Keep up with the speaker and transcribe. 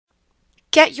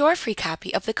Get your free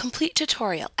copy of the complete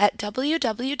tutorial at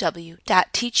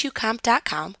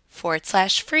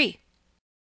www.teachucomp.com/free.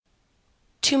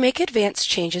 To make advanced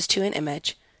changes to an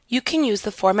image, you can use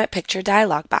the Format Picture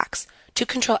dialog box to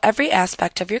control every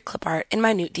aspect of your clip art in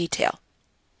minute detail.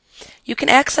 You can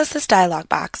access this dialog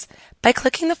box by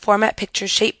clicking the Format Picture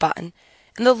Shape button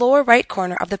in the lower right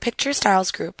corner of the Picture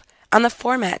Styles group on the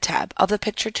Format tab of the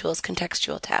Picture Tools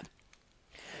Contextual tab.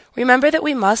 Remember that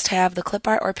we must have the clip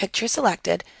art or picture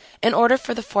selected in order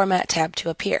for the Format tab to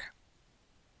appear.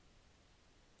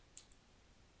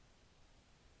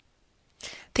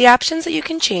 The options that you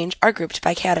can change are grouped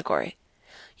by category.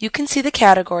 You can see the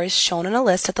categories shown in a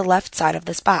list at the left side of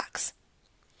this box.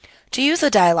 To use the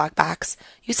dialog box,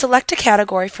 you select a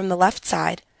category from the left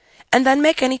side and then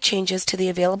make any changes to the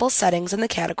available settings in the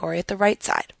category at the right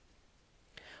side.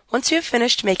 Once you have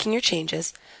finished making your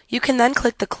changes, you can then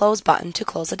click the Close button to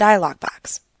close the dialog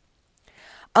box.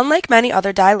 Unlike many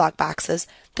other dialog boxes,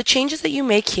 the changes that you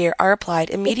make here are applied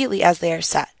immediately as they are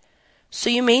set, so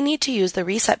you may need to use the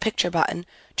Reset Picture button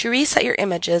to reset your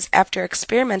images after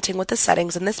experimenting with the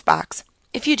settings in this box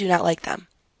if you do not like them.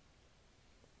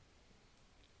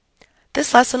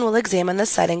 This lesson will examine the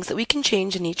settings that we can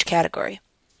change in each category.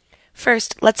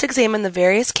 First, let's examine the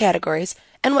various categories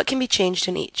and what can be changed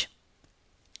in each.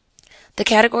 The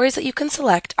categories that you can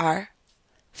select are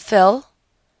Fill,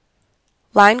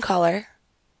 Line Color,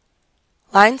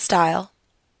 Line Style,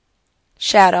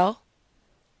 Shadow,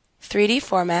 3D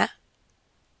Format,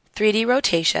 3D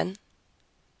Rotation,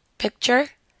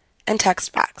 Picture, and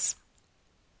Text Box.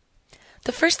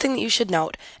 The first thing that you should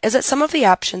note is that some of the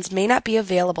options may not be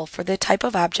available for the type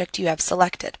of object you have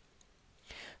selected.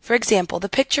 For example, the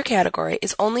Picture category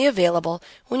is only available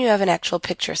when you have an actual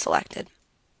picture selected.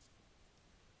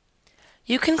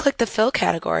 You can click the Fill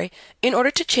category in order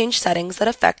to change settings that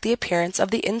affect the appearance of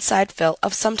the inside fill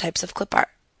of some types of clip art.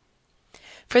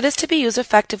 For this to be used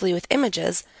effectively with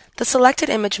images, the selected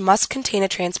image must contain a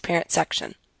transparent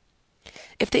section.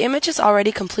 If the image is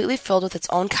already completely filled with its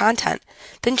own content,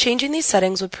 then changing these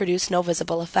settings would produce no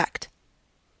visible effect.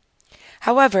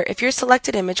 However, if your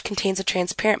selected image contains a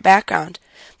transparent background,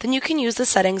 then you can use the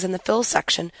settings in the Fill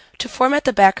section to format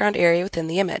the background area within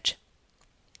the image.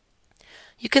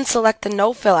 You can select the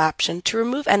No Fill option to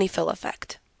remove any fill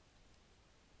effect.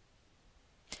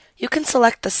 You can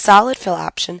select the Solid Fill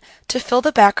option to fill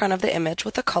the background of the image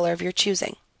with a color of your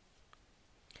choosing.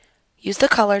 Use the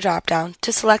Color drop-down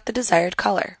to select the desired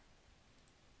color.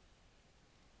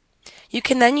 You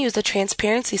can then use the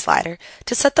Transparency slider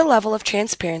to set the level of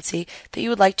transparency that you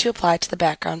would like to apply to the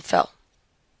background fill.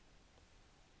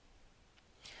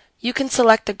 You can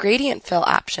select the Gradient Fill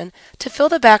option to fill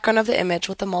the background of the image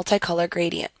with a multicolor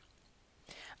gradient.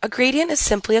 A gradient is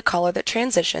simply a color that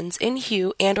transitions in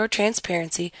hue and/or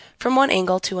transparency from one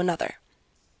angle to another.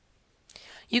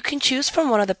 You can choose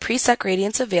from one of the preset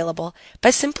gradients available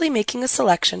by simply making a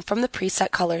selection from the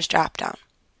Preset Colors drop-down.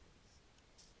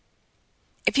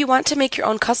 If you want to make your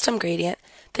own custom gradient,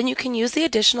 then you can use the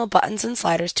additional buttons and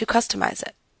sliders to customize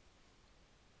it.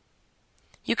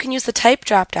 You can use the Type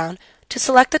drop-down to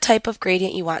select the type of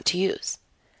gradient you want to use.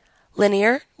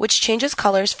 Linear, which changes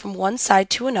colors from one side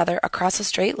to another across a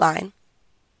straight line.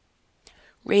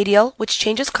 Radial, which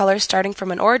changes colors starting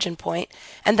from an origin point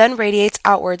and then radiates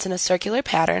outwards in a circular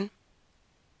pattern.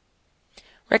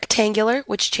 Rectangular,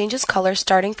 which changes color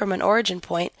starting from an origin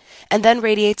point and then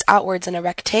radiates outwards in a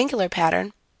rectangular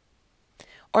pattern.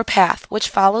 Or Path, which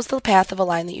follows the path of a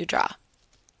line that you draw.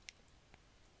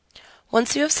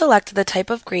 Once you have selected the type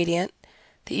of gradient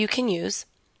that you can use,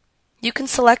 you can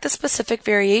select the specific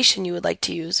variation you would like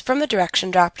to use from the Direction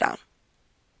drop-down.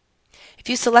 If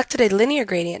you selected a linear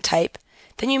gradient type,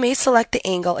 then you may select the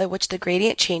angle at which the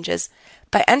gradient changes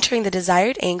by entering the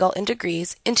desired angle in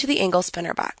degrees into the angle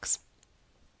spinner box.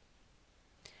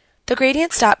 The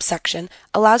Gradient Stop section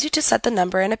allows you to set the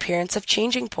number and appearance of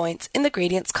changing points in the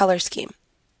gradient's color scheme.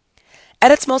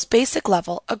 At its most basic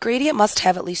level, a gradient must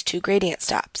have at least 2 gradient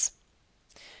stops.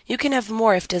 You can have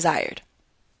more if desired.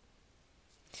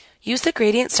 Use the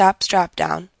Gradient Stops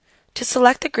drop-down to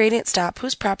select the gradient stop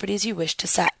whose properties you wish to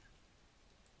set.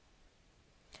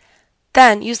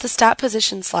 Then use the Stop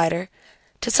Position slider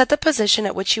to set the position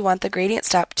at which you want the gradient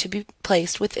stop to be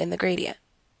placed within the gradient.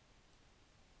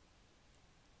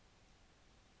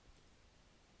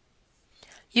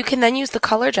 You can then use the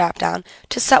Color drop-down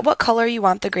to set what color you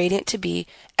want the gradient to be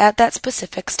at that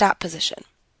specific stop position.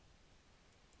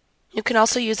 You can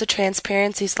also use the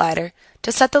Transparency slider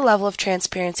to set the level of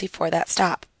transparency for that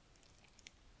stop.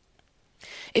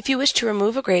 If you wish to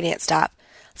remove a gradient stop,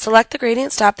 select the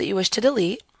gradient stop that you wish to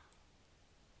delete,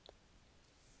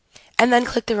 and then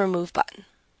click the Remove button.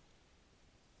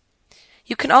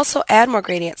 You can also add more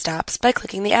gradient stops by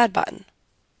clicking the Add button.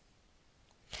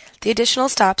 The additional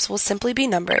stops will simply be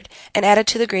numbered and added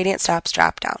to the Gradient Stops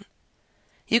dropdown.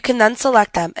 You can then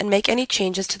select them and make any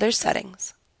changes to their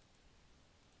settings.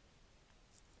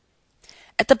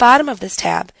 At the bottom of this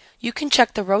tab, you can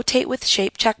check the Rotate with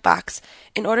Shape checkbox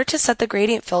in order to set the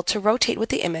gradient fill to rotate with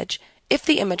the image if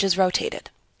the image is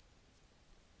rotated.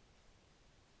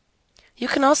 You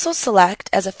can also select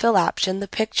as a fill option the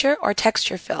Picture or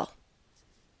Texture fill.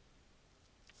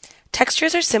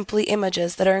 Textures are simply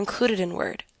images that are included in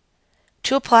Word.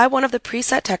 To apply one of the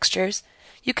preset textures,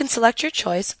 you can select your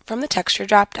choice from the Texture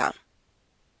dropdown.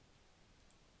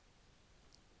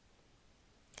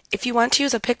 If you want to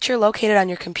use a picture located on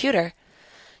your computer,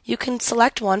 you can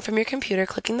select one from your computer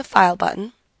clicking the File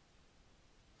button,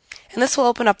 and this will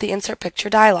open up the Insert Picture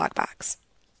dialog box.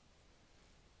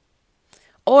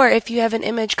 Or if you have an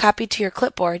image copied to your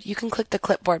clipboard, you can click the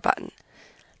Clipboard button.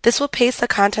 This will paste the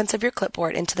contents of your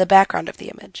clipboard into the background of the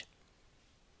image.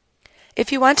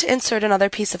 If you want to insert another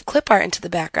piece of clip art into the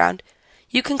background,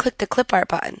 you can click the Clip Art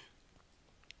button.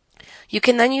 You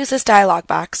can then use this dialog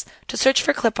box to search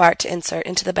for clip art to insert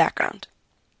into the background.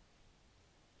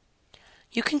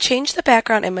 You can change the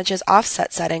background image's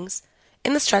offset settings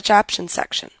in the Stretch Options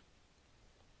section.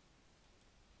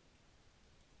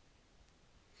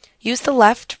 Use the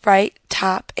left, right,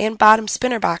 top, and bottom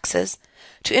spinner boxes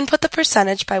to input the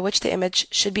percentage by which the image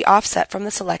should be offset from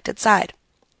the selected side.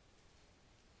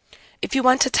 If you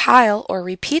want to tile or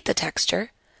repeat the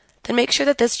texture, then make sure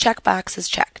that this checkbox is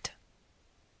checked.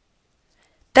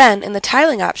 Then, in the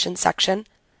Tiling Options section,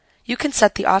 you can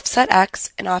set the Offset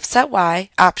X and Offset Y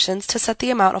options to set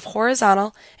the amount of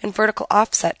horizontal and vertical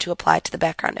offset to apply to the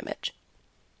background image.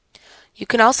 You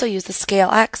can also use the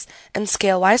Scale X and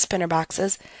Scale Y spinner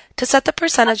boxes to set the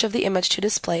percentage of the image to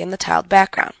display in the tiled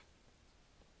background.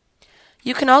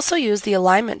 You can also use the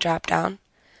Alignment dropdown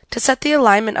to set the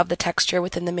alignment of the texture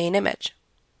within the main image.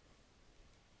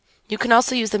 You can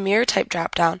also use the Mirror Type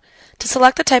dropdown to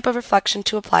select the type of reflection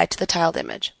to apply to the tiled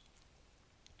image.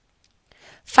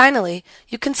 Finally,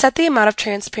 you can set the amount of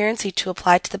transparency to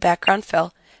apply to the background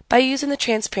fill by using the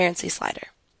Transparency slider.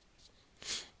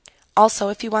 Also,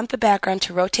 if you want the background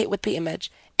to rotate with the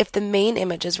image, if the main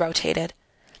image is rotated,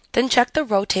 then check the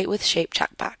Rotate with Shape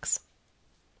checkbox.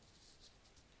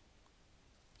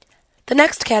 The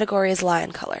next category is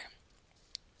line color.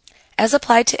 As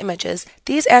applied to images,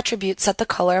 these attributes set the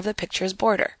color of the picture's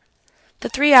border. The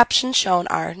three options shown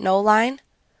are No Line,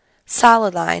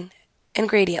 Solid Line, and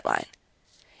Gradient Line.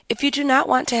 If you do not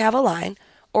want to have a line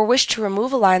or wish to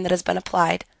remove a line that has been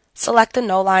applied, select the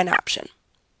No Line option.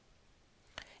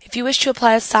 If you wish to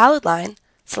apply a solid line,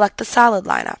 select the Solid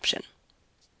Line option.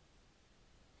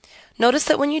 Notice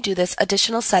that when you do this,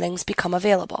 additional settings become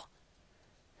available.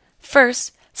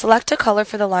 First, select a color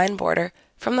for the line border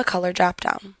from the Color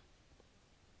dropdown.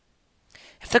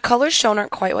 If the colors shown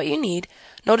aren't quite what you need,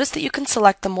 notice that you can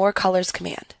select the More Colors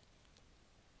command.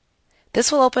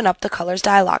 This will open up the Colors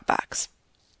dialog box.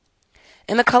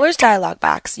 In the Colors dialog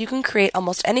box, you can create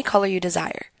almost any color you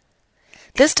desire.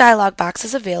 This dialog box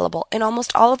is available in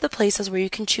almost all of the places where you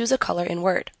can choose a color in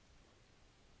Word.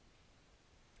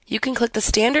 You can click the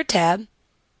Standard tab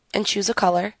and choose a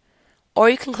color, or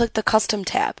you can click the Custom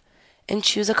tab and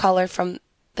choose a color from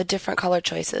the different color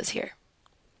choices here.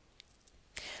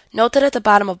 Note that at the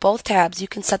bottom of both tabs you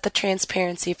can set the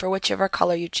transparency for whichever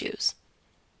color you choose.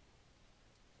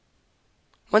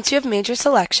 Once you have made your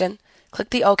selection, click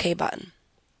the OK button.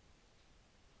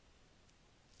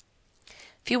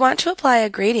 If you want to apply a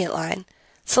gradient line,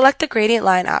 select the Gradient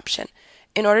Line option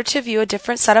in order to view a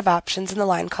different set of options in the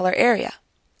line color area.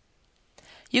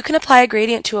 You can apply a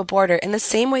gradient to a border in the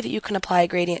same way that you can apply a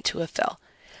gradient to a fill,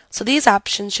 so these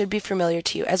options should be familiar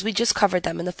to you as we just covered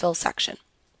them in the Fill section.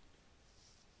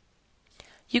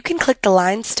 You can click the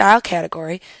Line Style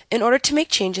category in order to make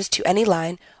changes to any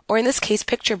line, or in this case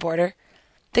picture border,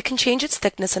 that can change its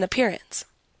thickness and appearance.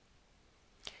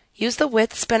 Use the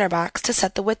Width spinner box to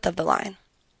set the width of the line.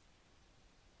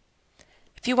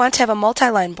 If you want to have a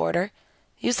multi-line border,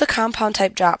 use the Compound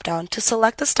Type dropdown to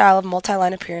select the style of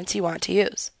multi-line appearance you want to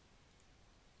use.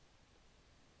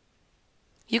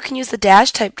 You can use the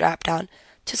Dash Type dropdown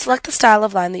to select the style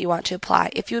of line that you want to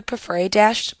apply if you would prefer a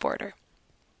dashed border.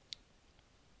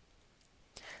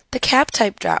 The Cap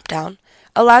Type dropdown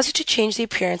allows you to change the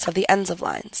appearance of the ends of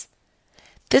lines.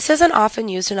 This isn't often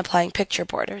used in applying picture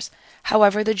borders,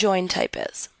 however the Join type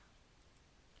is.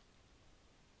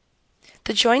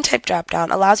 The Join Type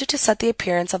dropdown allows you to set the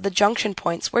appearance of the junction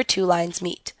points where two lines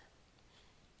meet.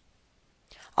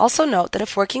 Also note that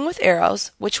if working with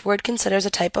arrows, which Word considers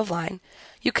a type of line,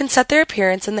 you can set their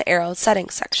appearance in the Arrow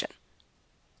Settings section.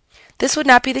 This would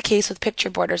not be the case with picture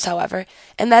borders, however,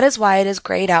 and that is why it is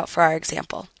grayed out for our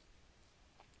example.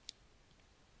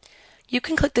 You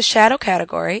can click the Shadow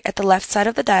category at the left side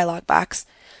of the dialog box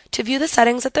to view the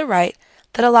settings at the right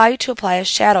that allow you to apply a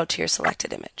shadow to your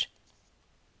selected image.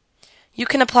 You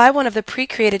can apply one of the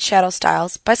pre-created shadow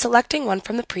styles by selecting one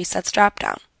from the presets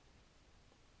drop-down.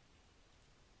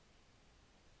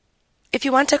 If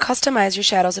you want to customize your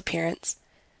shadow's appearance,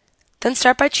 then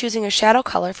start by choosing a shadow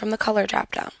color from the color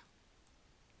drop-down.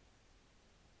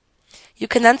 You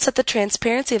can then set the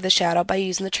transparency of the shadow by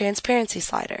using the transparency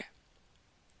slider.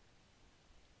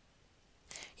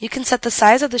 You can set the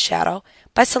size of the shadow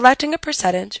by selecting a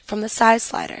percentage from the size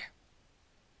slider.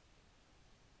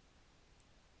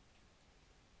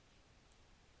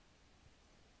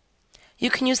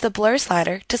 You can use the blur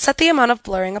slider to set the amount of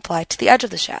blurring applied to the edge of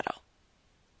the shadow.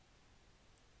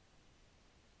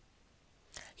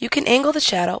 You can angle the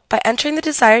shadow by entering the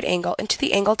desired angle into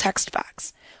the angle text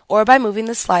box, or by moving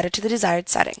the slider to the desired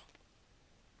setting.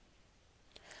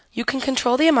 You can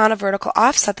control the amount of vertical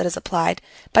offset that is applied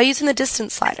by using the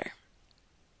distance slider.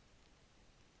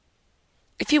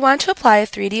 If you want to apply a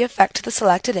 3D effect to the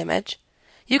selected image,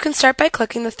 you can start by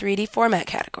clicking the 3D Format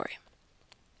category.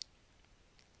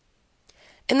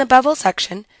 In the Bevel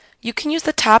section, you can use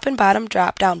the top and bottom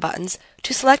drop-down buttons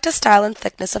to select a style and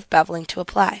thickness of beveling to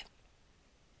apply.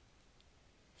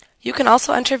 You can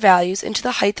also enter values into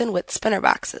the height and width spinner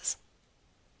boxes.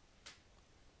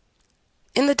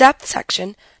 In the Depth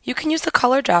section, you can use the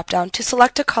Color drop-down to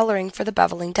select a coloring for the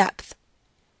beveling depth.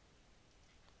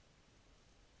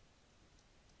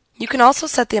 You can also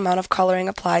set the amount of coloring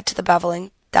applied to the beveling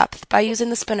depth by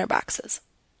using the spinner boxes.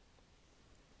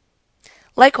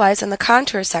 Likewise, in the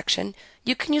Contour section,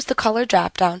 you can use the Color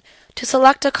drop-down to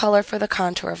select a color for the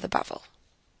contour of the bevel.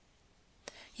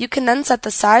 You can then set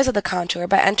the size of the contour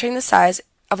by entering the size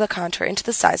of the contour into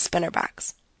the size spinner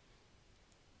box.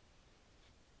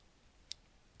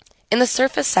 In the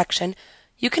Surface section,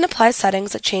 you can apply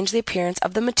settings that change the appearance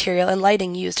of the material and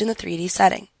lighting used in the 3D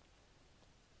setting.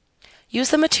 Use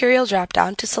the Material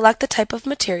drop-down to select the type of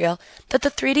material that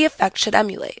the 3D effect should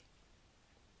emulate.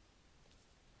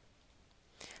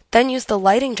 Then use the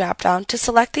Lighting drop-down to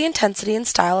select the intensity and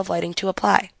style of lighting to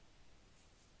apply.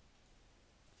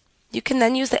 You can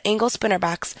then use the Angle spinner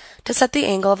box to set the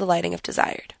angle of the lighting if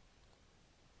desired.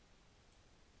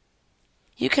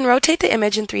 You can rotate the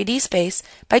image in 3D space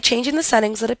by changing the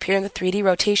settings that appear in the 3D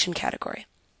Rotation category.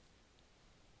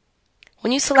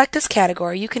 When you select this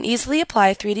category, you can easily apply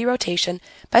a 3D rotation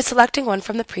by selecting one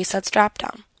from the presets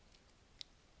drop-down.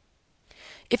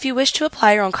 If you wish to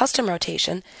apply your own custom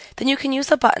rotation, then you can use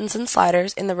the buttons and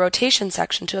sliders in the Rotation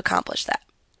section to accomplish that.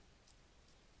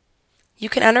 You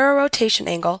can enter a rotation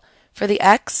angle for the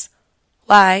X,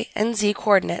 Y, and Z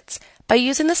coordinates by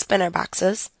using the spinner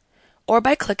boxes or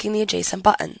by clicking the adjacent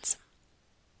buttons.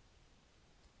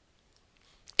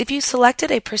 If you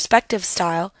selected a perspective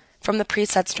style from the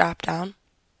presets drop-down,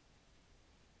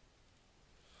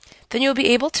 then you'll be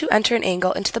able to enter an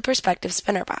angle into the perspective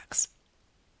spinner box.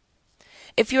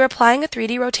 If you are applying a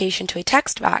 3D rotation to a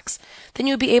text box, then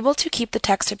you'll be able to keep the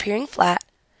text appearing flat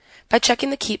by checking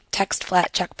the Keep Text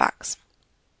Flat checkbox.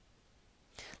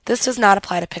 This does not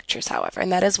apply to pictures, however,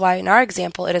 and that is why in our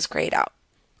example it is grayed out.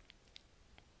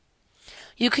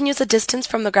 You can use a distance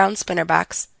from the ground spinner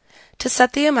box to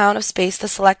set the amount of space the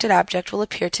selected object will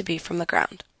appear to be from the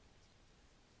ground.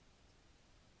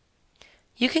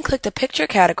 You can click the Picture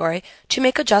category to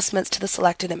make adjustments to the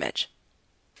selected image.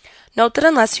 Note that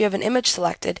unless you have an image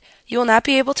selected, you will not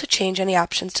be able to change any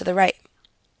options to the right.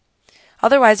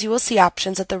 Otherwise, you will see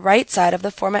options at the right side of the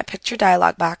Format Picture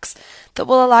dialog box that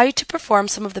will allow you to perform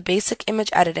some of the basic image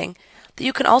editing that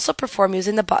you can also perform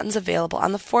using the buttons available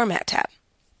on the Format tab.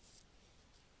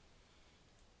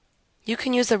 You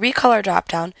can use the Recolor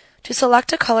drop-down to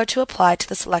select a color to apply to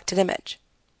the selected image.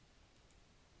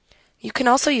 You can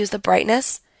also use the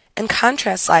Brightness and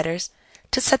Contrast sliders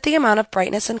to set the amount of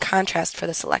brightness and contrast for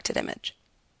the selected image.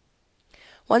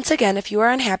 Once again, if you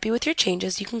are unhappy with your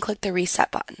changes, you can click the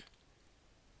Reset button.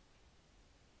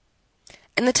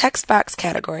 In the Text Box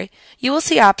category, you will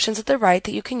see options at the right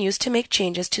that you can use to make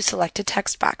changes to selected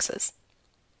text boxes.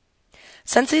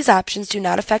 Since these options do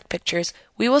not affect pictures,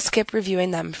 we will skip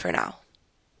reviewing them for now.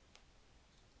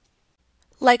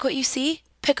 Like what you see?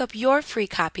 Pick up your free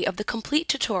copy of the complete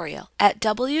tutorial at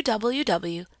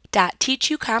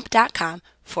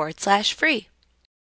www.teachucomp.com/free.